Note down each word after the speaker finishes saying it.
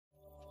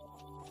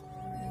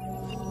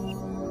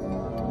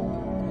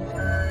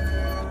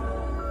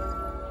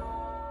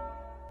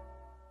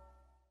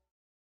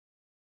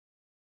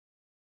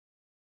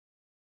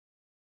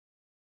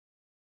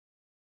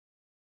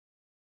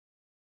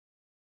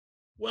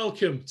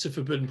Welcome to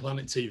Forbidden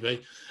Planet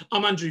TV.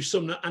 I'm Andrew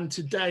Sumner, and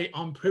today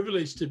I'm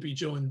privileged to be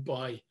joined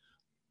by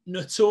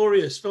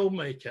notorious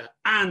filmmaker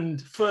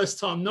and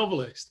first-time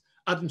novelist,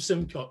 Adam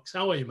Simcox.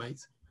 How are you, mate?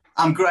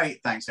 I'm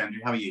great, thanks,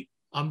 Andrew. How are you?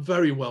 I'm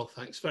very well,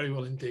 thanks. Very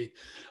well indeed.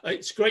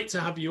 It's great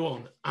to have you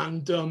on.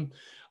 And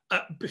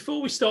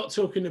before we start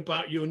talking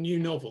about your new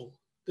novel,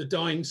 The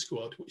Dying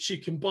Squad, which you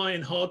can buy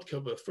in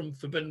hardcover from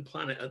Forbidden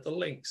Planet at the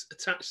links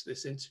attached to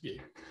this interview,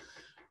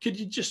 could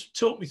you just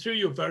talk me through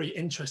your very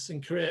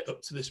interesting career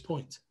up to this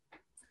point?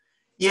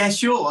 Yeah,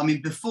 sure. I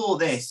mean, before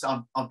this,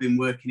 I've been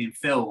working in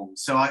film.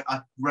 So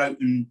I wrote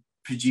and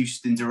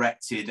produced and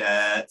directed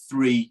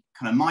three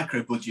kind of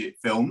micro-budget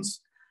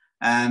films.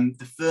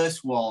 The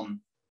first one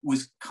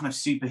was kind of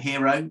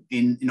superhero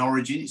in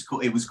origin.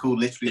 It was called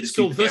literally It's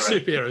called The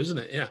Superhero, isn't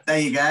it? Yeah. There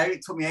you go.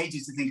 It took me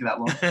ages to think of that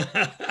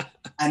one.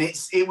 And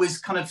it was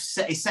kind of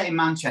set in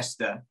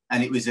Manchester,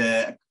 and it was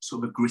a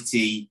sort of a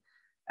gritty,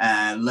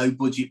 low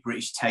budget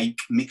British take,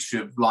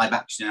 mixture of live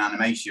action and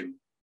animation.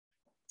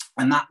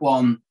 And that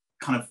one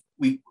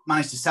we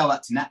managed to sell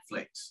that to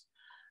Netflix,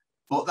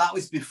 but that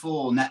was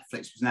before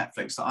Netflix was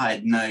Netflix. I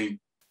had no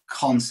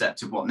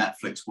concept of what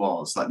Netflix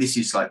was. Like, this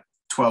is like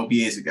 12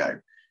 years ago.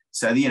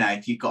 So, you know,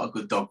 if you've got a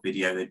good dog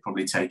video, they'd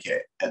probably take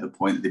it at the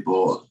point that they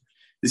bought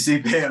The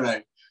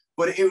Superhero.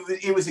 But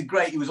it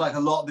was like a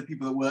lot of the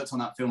people that worked on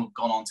that film have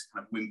gone on to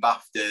kind of win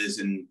BAFTAs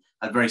and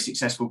had very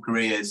successful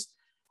careers.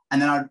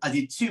 And then I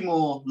did two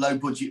more low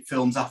budget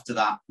films after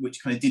that,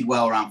 which kind of did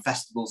well around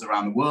festivals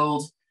around the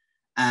world.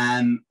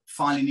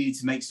 Finally needed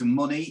to make some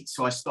money.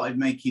 So I started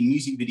making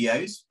music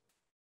videos,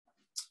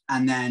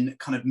 and then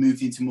kind of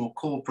moved into more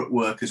corporate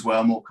work as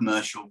well, more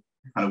commercial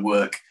kind of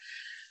work.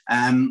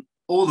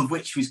 All of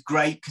which was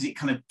great because it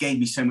kind of gave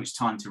me so much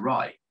time to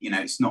write. You know,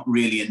 it's not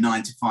really a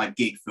 9-to-5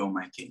 gig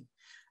filmmaking.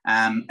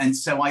 And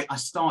so I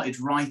started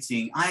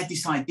writing. I had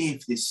this idea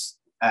for this.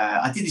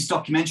 I did this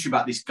documentary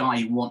about this guy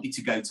who wanted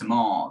to go to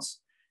Mars.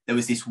 There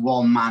was this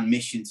one-man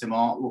mission to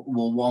Mars,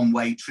 or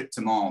one-way trip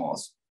to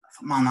Mars. I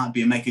thought, man,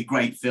 that'd make a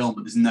great film,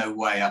 but there's no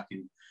way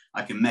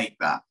I can make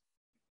that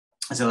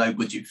as a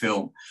low-budget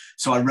film.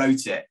 So I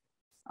wrote it.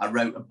 I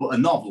wrote a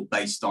novel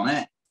based on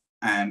it,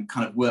 and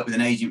kind of worked with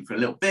an agent for a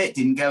little bit.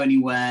 Didn't go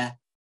anywhere,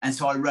 and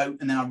so I wrote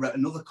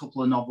another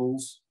couple of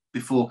novels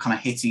before kind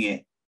of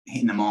hitting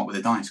the mark with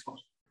The Dying Squad.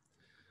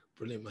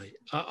 Brilliant, mate.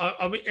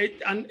 I mean,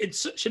 it's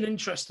such an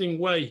interesting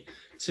way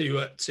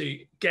to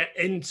get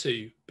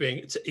into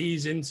to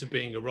ease into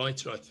being a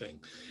writer, I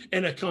think,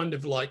 in a kind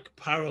of like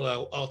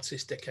parallel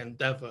artistic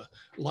endeavor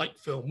like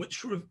film,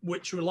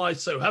 which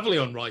relies so heavily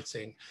on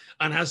writing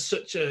and has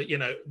such a, you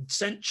know,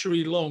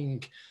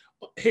 century-long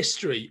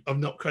history of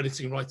not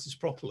crediting writers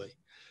properly.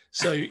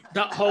 So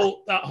that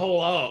whole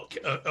arc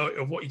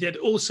of what you did.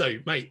 Also,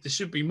 mate, there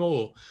should be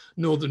more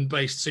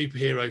northern-based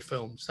superhero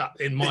films. That,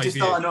 in my view,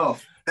 starting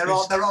off. There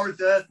are a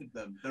dearth of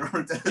them. There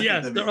are.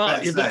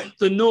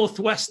 The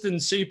northwestern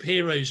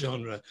superhero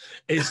genre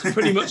is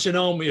pretty much an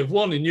army of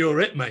one, and you're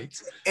it, mate.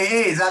 It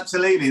is,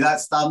 absolutely.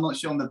 I'm not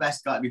sure I'm the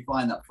best guy to be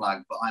flying that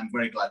flag, but I'm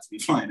very glad to be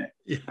flying it.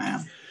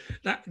 Yeah.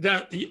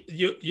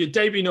 Your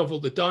debut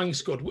novel, The Dying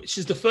Squad, which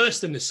is the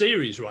first in the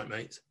series, right,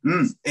 mate?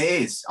 It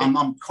is.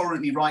 I'm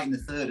currently writing the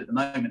third at the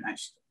moment,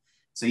 actually.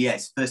 So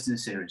yes, first in the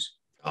series.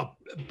 Oh,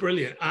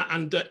 brilliant!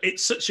 And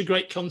it's such a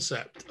great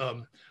concept.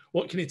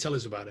 What can you tell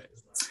us about it?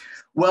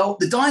 Well,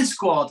 The Dying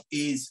Squad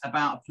is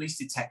about a police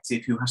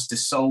detective who has to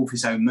solve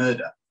his own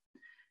murder.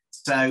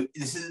 So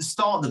this is the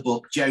start of the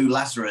book. Joe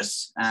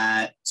Lazarus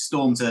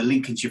storms a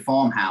Lincolnshire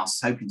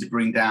farmhouse, hoping to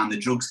bring down the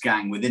drugs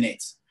gang within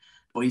it.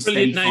 But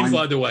brilliant name,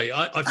 by the way.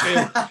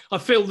 I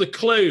feel the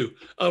clue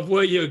of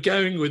where you're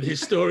going with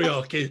his story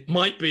arc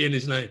might be in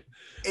his name.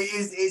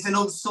 It's an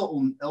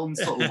unsubtle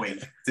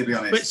wink, to be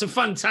honest. But it's a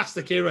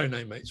fantastic hero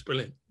name, mate. It's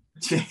brilliant.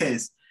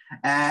 Cheers.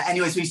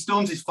 Anyway, so he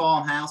storms his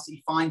farmhouse.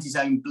 He finds his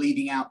own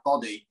bleeding out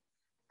body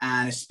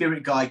and a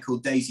spirit guide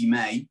called Daisy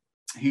May,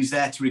 who's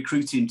there to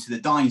recruit him to the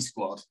Dying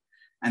Squad.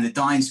 And the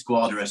Dying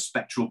Squad are a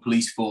spectral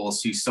police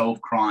force who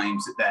solve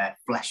crimes that their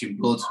flesh and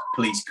blood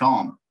police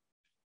can't.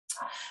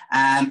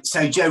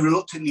 So Joe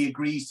reluctantly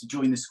agrees to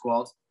join the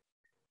squad,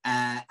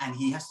 and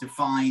he has to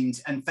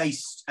find and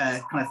face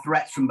kind of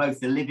threats from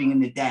both the living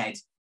and the dead,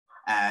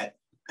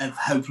 of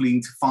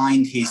hoping to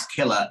find his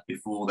killer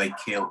before they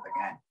kill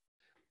again.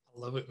 I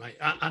love it, mate.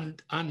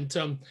 And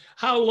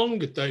how long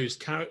had those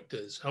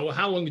characters,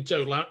 how long had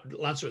Joe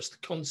Lazarus, the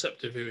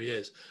concept of who he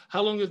is,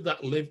 how long had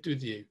that lived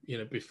with you, you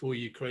know, before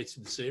you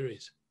created the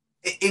series?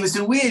 It was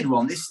a weird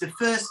one. This is the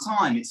first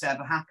time it's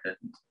ever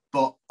happened.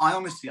 But I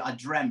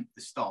dreamt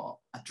the start.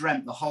 I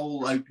dreamt the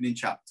whole opening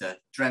chapter,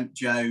 dreamt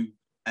Joe,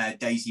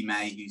 Daisy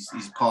May, who's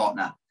his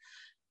partner.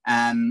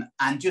 And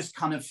just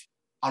kind of,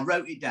 I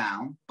wrote it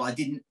down, but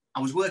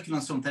I was working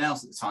on something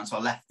else at the time, so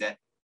I left it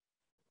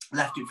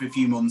for a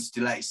few months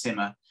to let it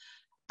simmer.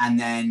 And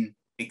then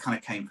it kind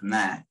of came from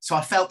there. So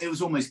I felt it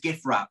was almost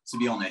gift wrapped, to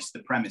be honest, the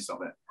premise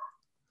of it.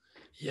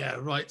 Yeah,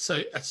 right.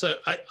 So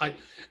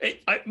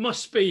it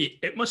must be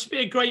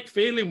a great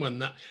feeling when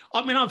that.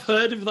 I mean, I've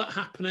heard of that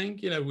happening,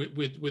 you know,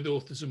 with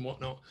authors and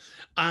whatnot,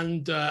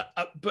 and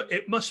but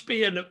it must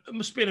be an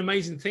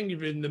amazing thing.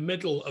 You're in the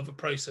middle of a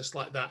process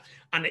like that,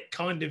 and it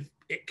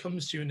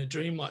comes to you in a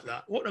dream like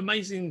that. What an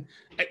amazing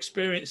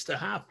experience to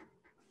have.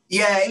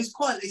 Yeah, it's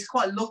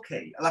quite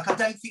lucky. Like, I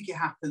don't think it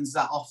happens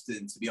that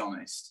often, to be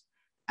honest.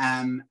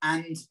 And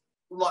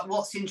like,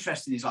 what's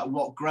interesting is like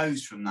what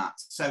grows from that.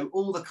 So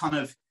all the kind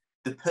of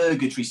the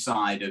purgatory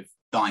side of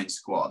Dying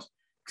Squad,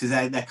 because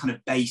they're kind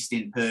of based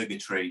in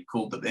purgatory,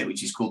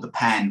 which is called the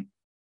Pen.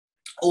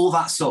 All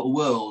that sort of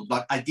world,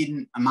 like, I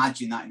didn't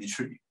imagine that in the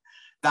truth.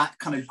 That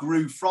kind of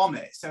grew from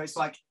it. So it's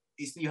like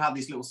you have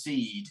this little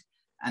seed,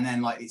 and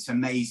then like it's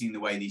amazing the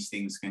way these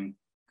things can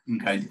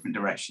go in different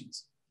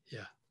directions.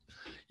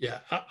 Yeah,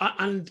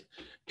 and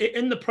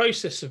in the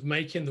process of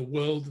making the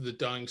world of the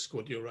Dying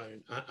Squad your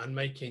own, and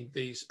making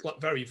these like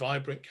very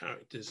vibrant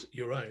characters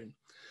your own,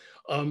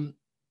 are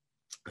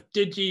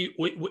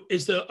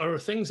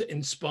things that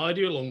inspired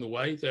you along the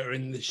way that are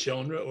in this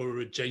genre or are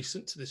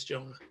adjacent to this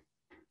genre?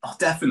 Oh,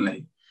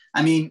 definitely.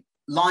 I mean,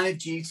 Line of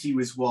Duty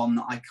was one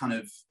that I kind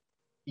of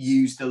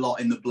used a lot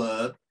in the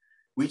blurb,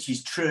 which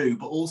is true,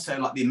 but also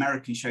like the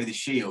American show The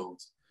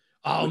Shield.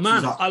 Oh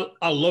man,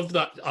 I love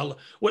that. And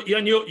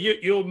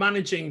you're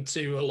managing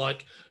to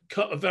like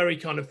cut a very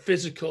kind of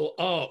physical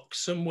arc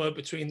somewhere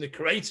between the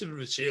creator of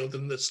the Shield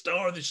and the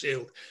star of the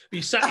Shield.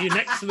 You sat you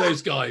next to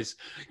those guys.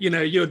 You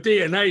know, your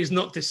DNA is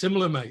not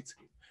dissimilar, mate.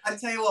 I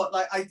tell you what,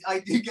 like I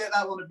do get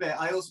that one a bit.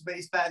 But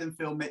it's better than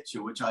Phil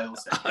Mitchell, which I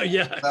also get.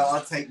 Yeah. So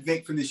I'll take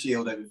Vic from the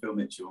Shield over Phil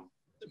Mitchell.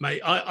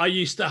 Mate, I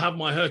used to have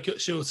my haircut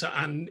shorter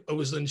and I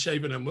was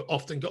unshaven, and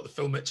often got the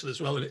Phil Mitchell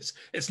as well, and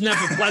it's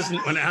never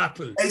pleasant when it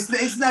happens.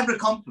 It's never a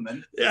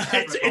compliment. Yeah,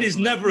 it is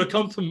never a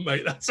compliment,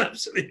 mate. That's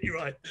absolutely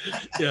right.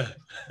 Yeah.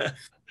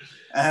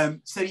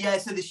 So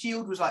the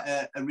Shield was like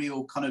a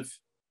real kind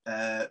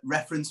of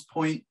reference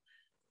point.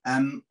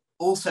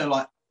 Also,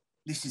 like,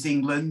 this is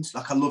England.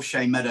 Like, I love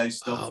Shane Meadows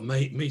stuff. Oh,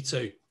 mate, me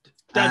too.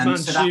 Dead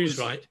Man's Shoes,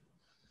 right?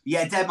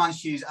 Yeah, Dead Man's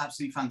Shoes,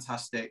 absolutely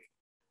fantastic.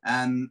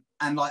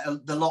 And like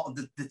the lot of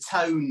the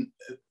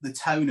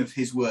tone of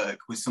his work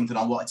was something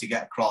I wanted to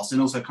get across, and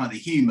also kind of the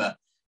humour,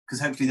 because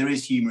hopefully there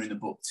is humour in the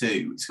book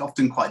too. It's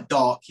often quite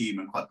dark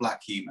humour and quite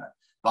black humour,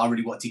 but I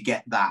really want to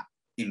get that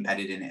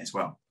embedded in it as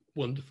well.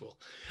 Wonderful.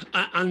 So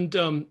are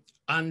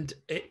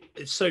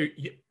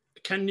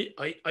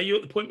you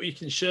at the point where you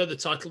can share the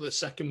title of the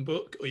second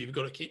book, or you've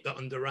got to keep that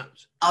under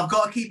wraps? I've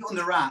got to keep it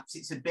under wraps.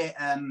 It's a bit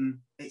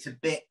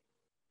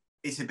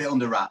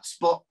under wraps,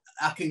 but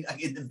I can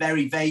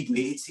very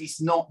vaguely.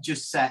 It's not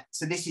just set.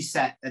 So this is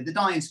set. The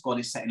Dying Squad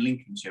is set in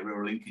Lincolnshire,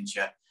 rural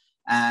Lincolnshire.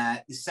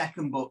 The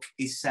second book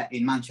is set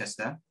in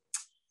Manchester,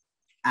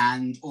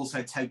 and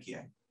also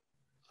Tokyo.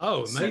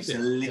 Oh, amazing!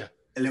 So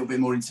a little bit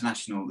more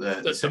international.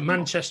 That's the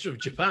Manchester of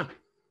Japan.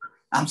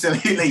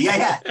 Absolutely,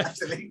 yeah,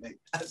 absolutely,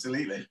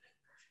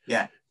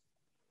 yeah.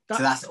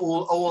 So that's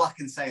all I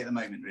can say at the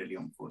moment, really,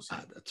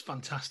 unfortunately. That's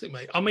fantastic,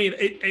 mate. I mean,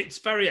 it's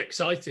very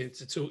exciting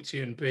to talk to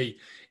you and be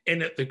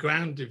in at the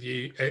ground of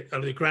you, at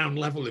the ground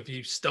level of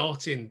you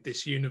starting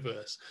this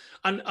universe.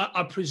 And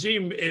I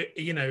presume,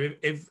 you know,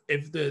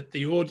 if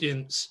the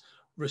audience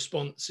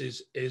response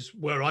is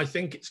where I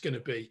think it's going to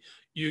be,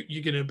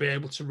 you're going to be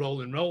able to roll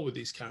with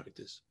these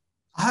characters.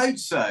 I hope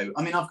so.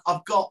 I mean,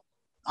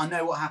 I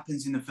know what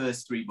happens in the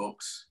first 3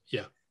 books.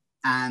 Yeah.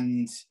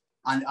 And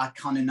I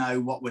kind of know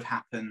what would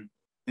happen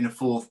in a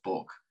 4th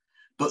book,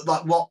 but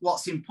like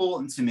what's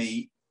important to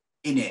me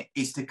in it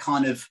is to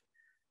kind of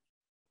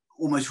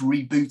almost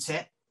reboot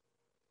it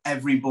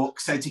every book,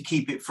 so to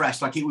keep it fresh.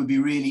 Like, it would be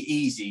really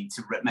easy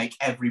to make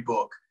every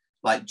book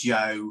like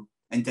Joe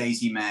and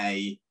Daisy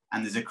May,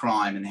 and there's a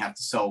crime and they have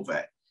to solve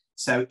it.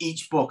 So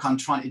each book I'm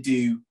trying to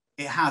do,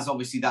 it has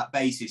obviously that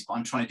basis, but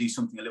I'm trying to do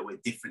something a little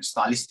bit different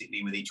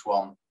stylistically with each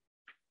one.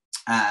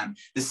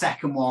 The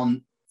second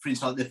one, for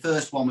instance, like the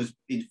first one was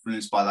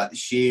influenced by like The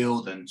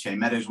Shield and Shane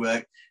Meadows'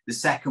 work. The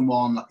second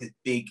one, like a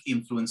big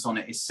influence on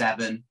it, is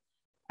Seven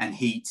and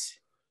Heat.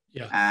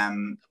 Yeah.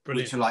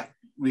 Which are like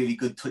really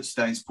good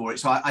touchstones for it.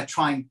 So I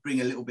try and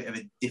bring a little bit of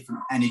a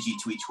different energy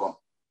to each one.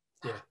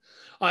 Yeah.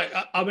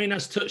 I mean,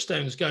 as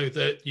touchstones go,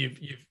 that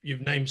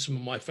you've named some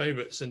of my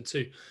favourites, and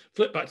to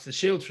flip back to The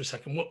Shield for a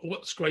second,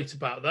 what's great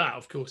about that,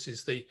 of course,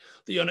 is the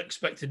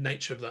unexpected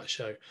nature of that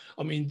show.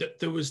 I mean,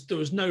 there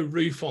was no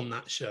roof on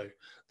that show.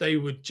 They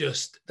would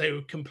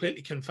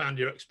completely confound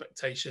your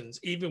expectations,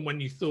 even when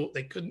you thought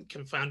they couldn't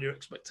confound your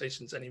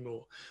expectations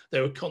anymore.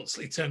 They were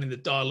constantly turning the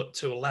dial up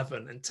to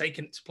 11 and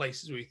taking it to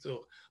places where you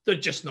thought they're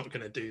just not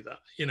going to do that,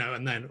 you know.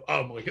 And then,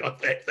 oh my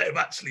God, they've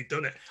actually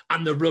done it,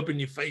 and they're rubbing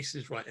your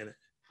faces right in it.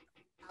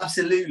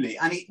 Absolutely,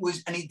 and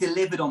it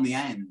delivered on the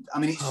end. I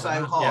mean, it's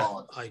so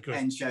hard to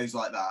end shows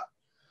like that,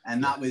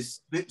 and that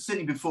was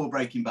certainly before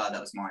Breaking Bad.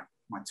 That was my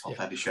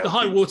top ever show. The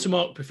high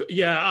watermark.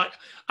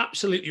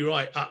 Absolutely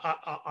right.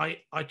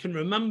 I can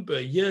remember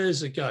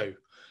years ago,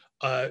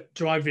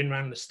 driving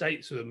around the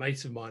States with a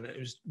mate of mine. It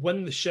was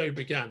when the show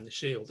began, The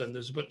Shield, and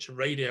there's a bunch of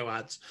radio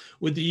ads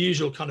with the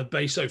usual kind of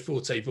basso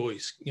forte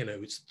voice, you know,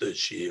 it's The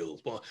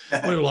Shield. But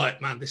we were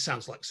like, man, this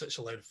sounds like such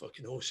a load of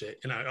fucking horseshit,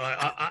 you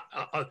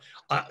know,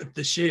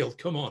 The Shield,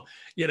 come on,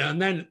 you know.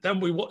 And then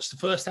we watched the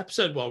first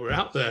episode while we were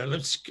out there, and I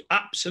was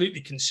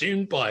absolutely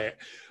consumed by it,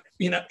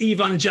 you know,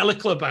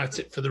 evangelical about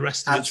it for the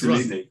rest of its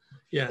run.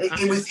 Yeah,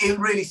 it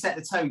really set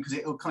the tone, because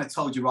it kind of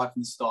told you right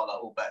from the start that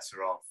all bets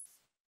are off.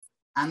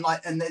 And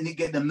then you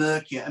get the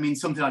murkier. I mean,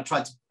 something I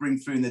tried to bring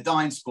through in the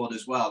Dying Squad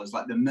as well is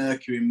like the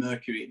murkier and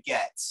murkier it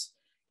gets,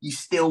 you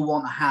still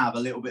want to have a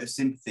little bit of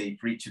sympathy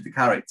for each of the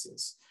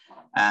characters.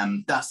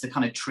 That's the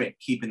kind of trick,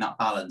 keeping that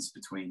balance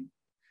between,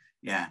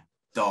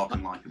 dark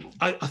and likable.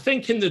 I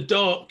think in the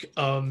dark,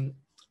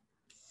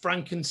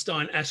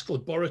 Frankenstein-esque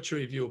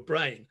laboratory of your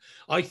brain,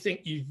 I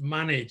think you've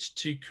managed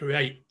to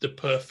create the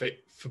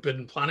perfect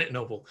Forbidden Planet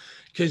novel,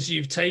 because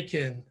you've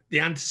taken the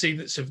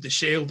antecedents of The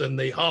Shield and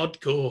the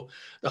hardcore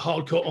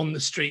on the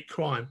street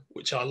crime,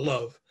 which I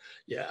love,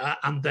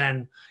 and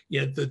then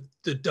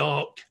the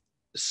dark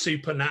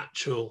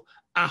supernatural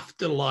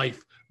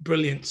afterlife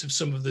brilliance of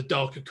some of the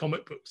darker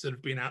comic books that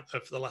have been out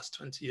there for the last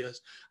 20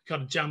 years.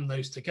 Kind of jam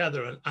those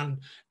together, and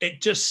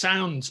it just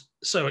sounds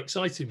so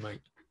exciting,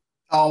 mate.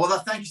 Oh, well,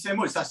 thank you so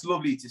much. That's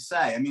lovely to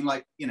say. I mean,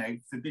 like, you know,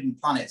 Forbidden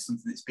Planet is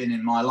something that's been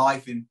in my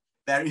life in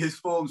various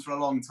forms for a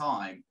long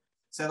time.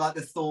 So, like,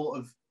 the thought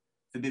of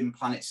Forbidden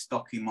Planet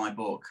stocking my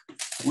book,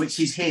 which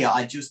is here,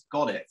 I just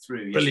got it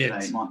through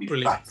yesterday. It might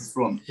be back to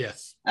front.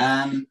 Yes.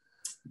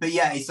 But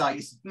yeah, it's a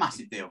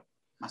massive deal.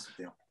 Massive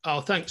deal. Oh,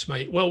 thanks,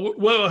 mate. Well,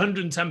 we're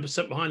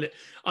 110% behind it.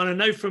 And I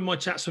know from my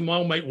chats with my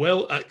old mate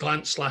Will at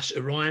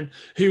Glance/Orion,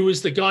 who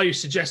was the guy who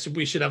suggested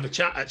we should have a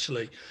chat,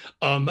 actually,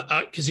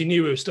 because he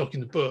knew we were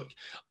stocking the book.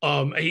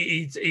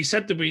 He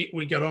said that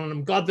we get on, and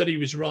I'm glad that he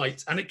was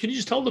right. And could you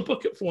just hold the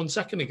book up for 1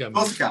 second again? Of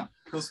course I can.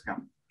 Of course I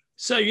can.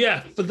 So,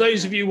 yeah, for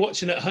those of you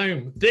watching at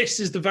home, this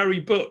is the very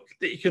book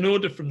that you can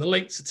order from the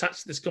links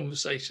attached to this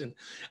conversation.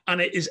 And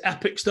it is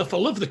epic stuff. I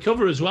love the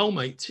cover as well,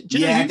 mate. Do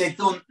you know they've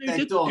done.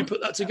 You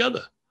put that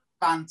together.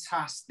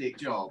 Fantastic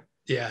job.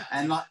 Yeah.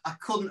 And like, I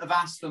couldn't have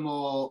asked for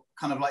more.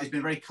 Kind of like, it's been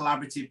a very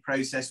collaborative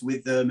process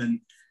with them. And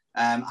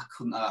I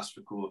couldn't have asked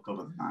for a cooler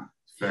cover than that.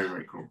 It's very,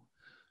 very cool.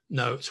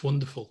 No, it's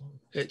wonderful.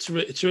 It's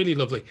really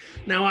lovely.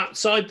 Now,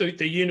 outside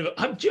the universe,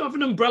 do you have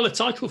an umbrella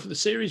title for the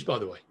series, by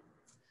the way?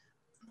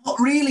 Not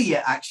really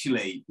yet,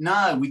 actually.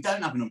 No, we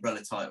don't have an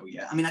umbrella title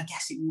yet. I mean, I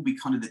guess it will be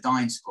kind of the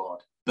Dying Squad,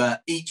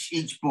 but each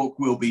book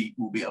will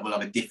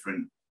have a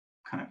different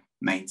kind of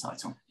main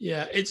title.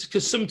 Yeah, it's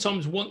because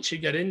sometimes once you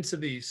get into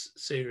these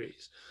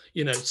series,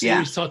 you know,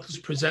 series titles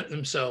present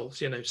themselves,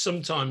 you know,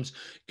 sometimes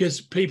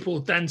because people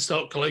then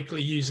start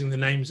colloquially using the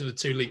names of the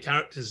two lead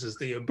characters as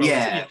the umbrella.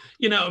 Yeah.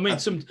 You know, I mean,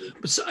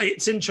 but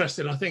it's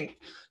interesting. I think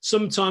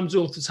sometimes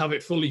authors have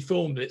it fully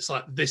formed. It's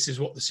like, this is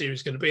what the series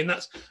is going to be. And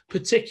that's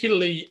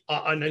particularly,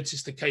 I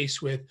noticed the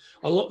case with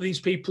a lot of these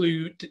people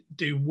who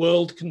do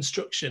world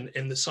construction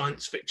in the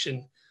science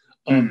fiction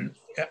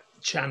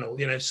channel,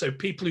 you know, so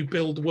people who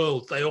build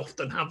worlds, they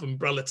often have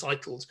umbrella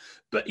titles,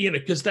 but you know,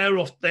 because they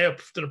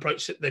often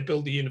approach it, they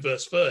build the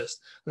universe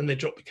first, then they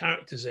drop the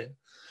characters in.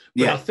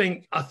 But I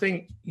think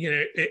you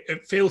know,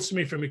 it feels to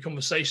me from your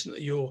conversation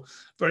that you're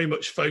very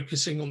much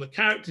focusing on the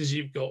characters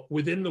you've got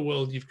within the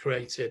world you've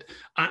created,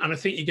 and I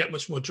think you get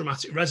much more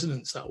dramatic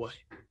resonance that way.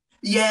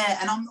 Yeah,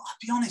 and I'll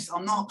be honest,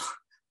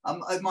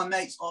 my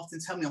mates often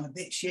tell me I'm a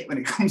bit shit when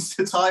it comes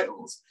to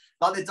titles.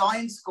 Like the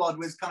Dying Squad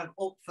was kind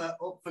of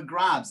up for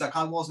grabs. Like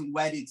I wasn't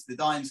wedded to the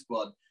Dying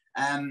Squad.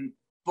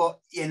 But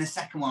yeah, in the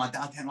second one, I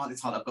don't like the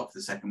title I've got for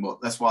the second book.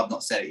 That's why I've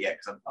not said it yet,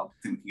 because I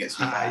think we can get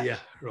some better. Yeah,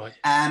 right.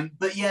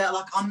 But yeah,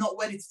 like I'm not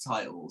wedded to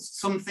titles.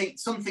 Some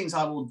things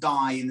I will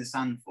die in the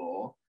sand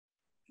for.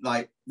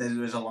 Like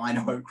there's a line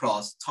I won't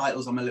cross.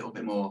 Titles, I'm a little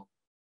bit more,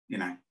 you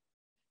know,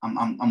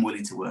 I'm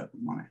willing to work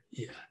on it.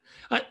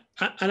 Yeah.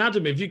 And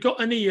Adam, have you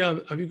got any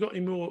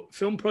more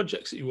film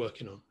projects that you're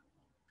working on?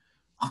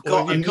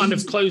 Or have you kind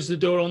of closed the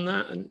door on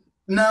that?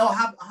 No,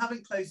 I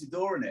haven't closed the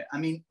door on it. I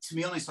mean, to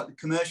be honest, like the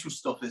commercial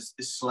stuff has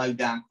slowed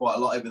down quite a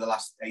lot over the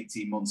last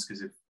 18 months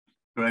because of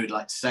road,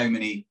 like so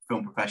many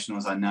film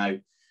professionals I know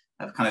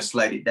have kind of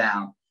slowed it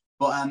down.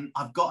 But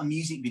I've got a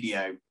music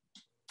video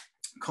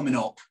coming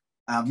up.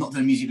 I've not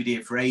done a music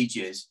video for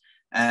ages.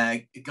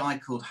 A guy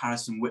called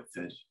Harrison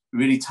Whitford,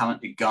 really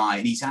talented guy,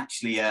 and he's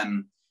actually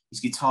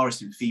he's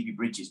guitarist in Phoebe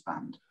Bridges'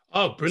 band.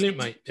 Oh, brilliant,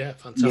 mate! Yeah,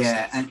 fantastic.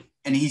 Yeah,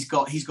 and he's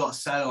got a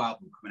solo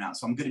album coming out,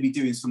 so I'm going to be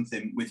doing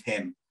something with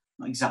him.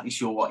 Not exactly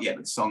sure what yet,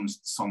 but the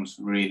song's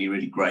really,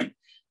 really great.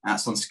 And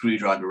that's on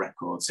Screwdriver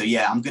Records. So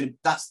yeah,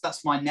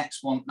 that's my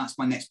next one. That's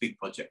my next big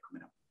project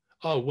coming up.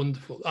 Oh,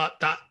 wonderful!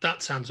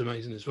 That sounds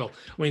amazing as well.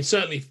 I mean,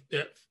 certainly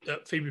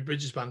Phoebe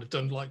Bridges' band have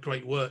done like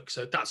great work,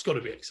 so that's got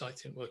to be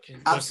exciting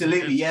working.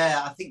 Absolutely,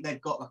 yeah. I think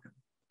they've got like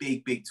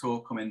a big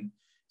tour coming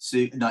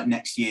soon, like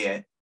next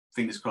year.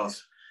 Fingers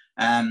crossed.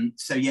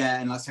 So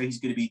yeah, and like so he's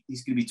going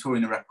to be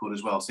touring the record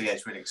as well. So yeah,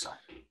 it's really exciting.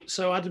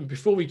 So Adam,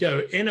 before we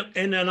go, in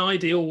an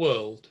ideal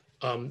world,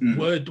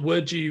 Where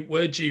would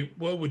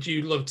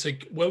you love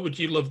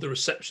the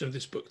reception of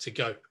this book to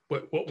go?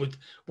 What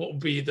would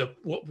be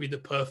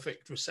the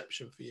perfect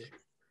reception for you?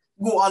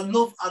 Well, I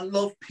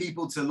love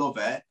people to love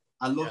it.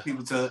 I love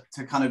people to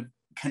kind of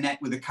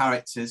connect with the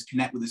characters,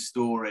 connect with the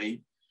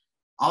story.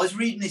 I was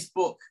reading this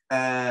book,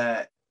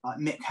 like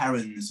Mick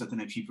Herron's, I don't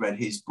know if you've read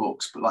his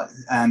books, but like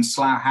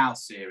Slough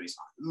House series.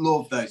 I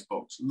love those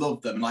books,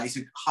 love them. Like, it's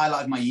a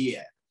highlight of my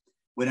year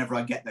whenever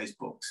I get those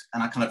books.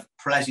 And I kind of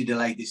pleasure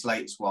delayed this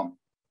latest one.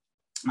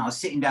 And I was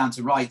sitting down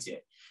to write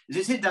it. I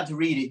was sitting down to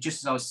read it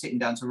just as I was sitting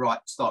down to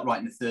start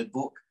writing the third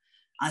book.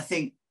 I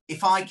think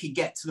if I could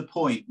get to the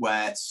point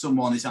where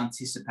someone is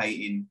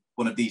anticipating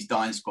one of these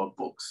Dying Squad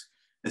books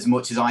as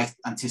much as I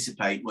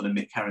anticipate one of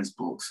Mick Herron's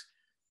books,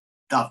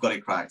 I've got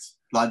it cracked.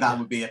 Like, that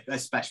would be a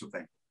special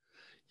thing.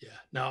 Yeah,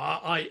 no,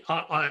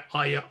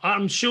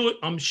 I'm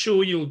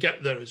sure you'll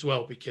get there as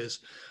well, because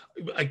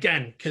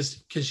again,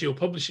 because your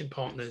publishing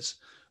partners,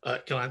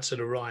 Galant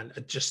and Orion,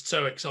 are just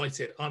so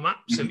excited. I'm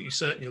absolutely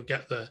certain you'll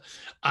get there,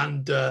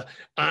 and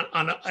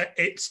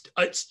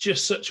it's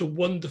just such a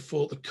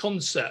wonderful, the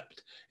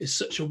concept is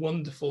such a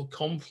wonderful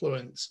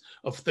confluence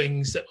of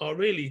things that are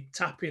really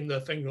tapping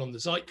their finger on the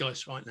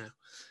zeitgeist right now.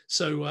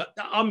 So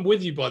I'm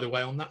with you, by the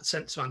way, on that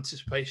sense of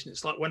anticipation.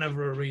 It's like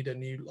whenever I read a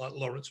new like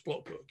Lawrence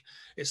Block book,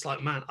 it's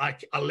like, man, I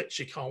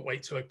literally can't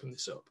wait to open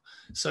this up.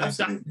 So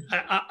absolutely.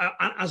 That,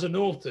 as an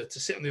author, to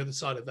sit on the other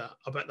side of that,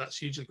 I bet that's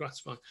hugely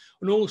gratifying.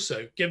 And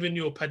also, given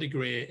your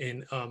pedigree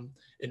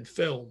in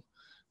film,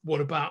 what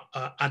about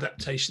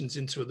adaptations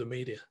into other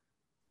media?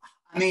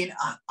 I mean,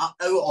 I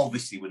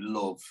obviously would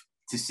love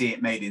to see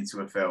it made into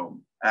a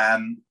film. I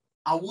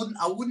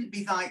wouldn't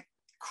be like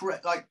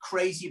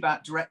crazy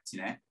about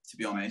directing it, to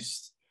be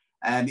honest.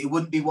 It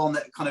wouldn't be one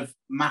that kind of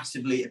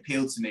massively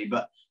appealed to me,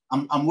 but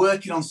I'm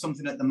working on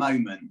something at the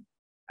moment,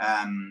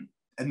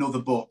 another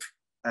book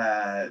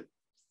that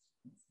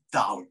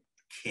I would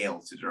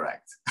kill to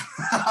direct.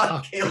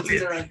 I'd kill to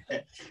direct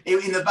it.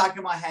 In the back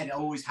of my head, I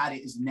always had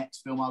it as the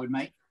next film I would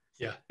make.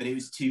 Yeah, but it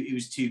was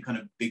too kind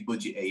of big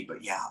budget-y.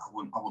 But yeah, I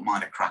wouldn't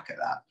mind a crack at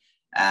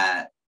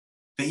that.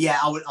 But yeah,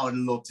 I would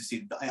love to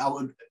see. I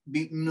would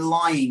be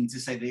lying to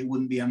say that it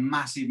wouldn't be a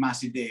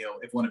massive deal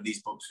if one of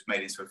these books was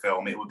made into a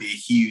film. It would be a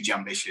huge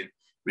ambition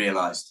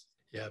realised.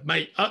 Yeah,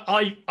 mate,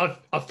 I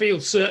feel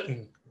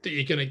certain that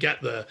you're going to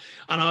get there,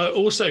 and I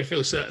also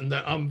feel certain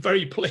that I'm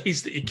very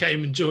pleased that you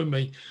came and joined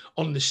me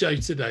on the show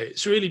today.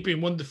 It's really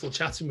been wonderful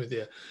chatting with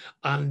you,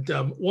 and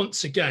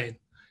once again,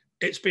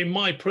 it's been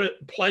my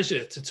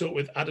pleasure to talk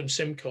with Adam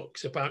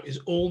Simcox about his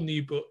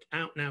all-new book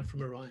out now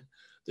from Orion,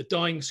 The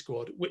Dying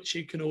Squad, which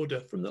you can order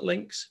from the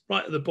links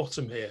right at the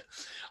bottom here.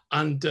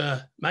 And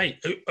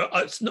mate,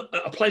 it's not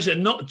a pleasure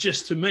not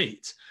just to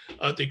meet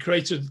the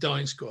creator of The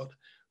Dying Squad,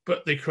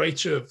 but the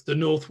creator of the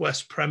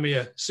Northwest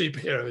premier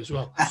superhero as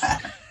well.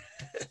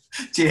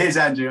 Cheers,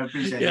 Andrew. I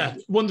appreciate it. Yeah,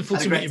 wonderful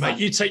to meet you, mate.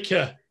 You take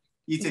care.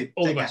 You too.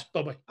 All the best.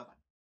 Bye-bye.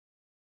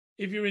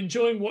 If you're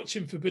enjoying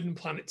watching Forbidden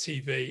Planet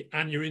TV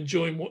and you're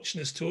enjoying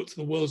watching us talk to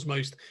the world's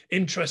most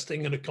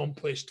interesting and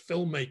accomplished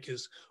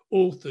filmmakers,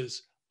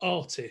 authors,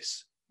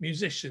 artists,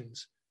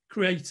 musicians,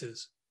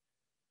 creators,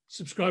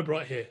 subscribe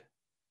right here.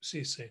 See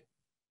you soon.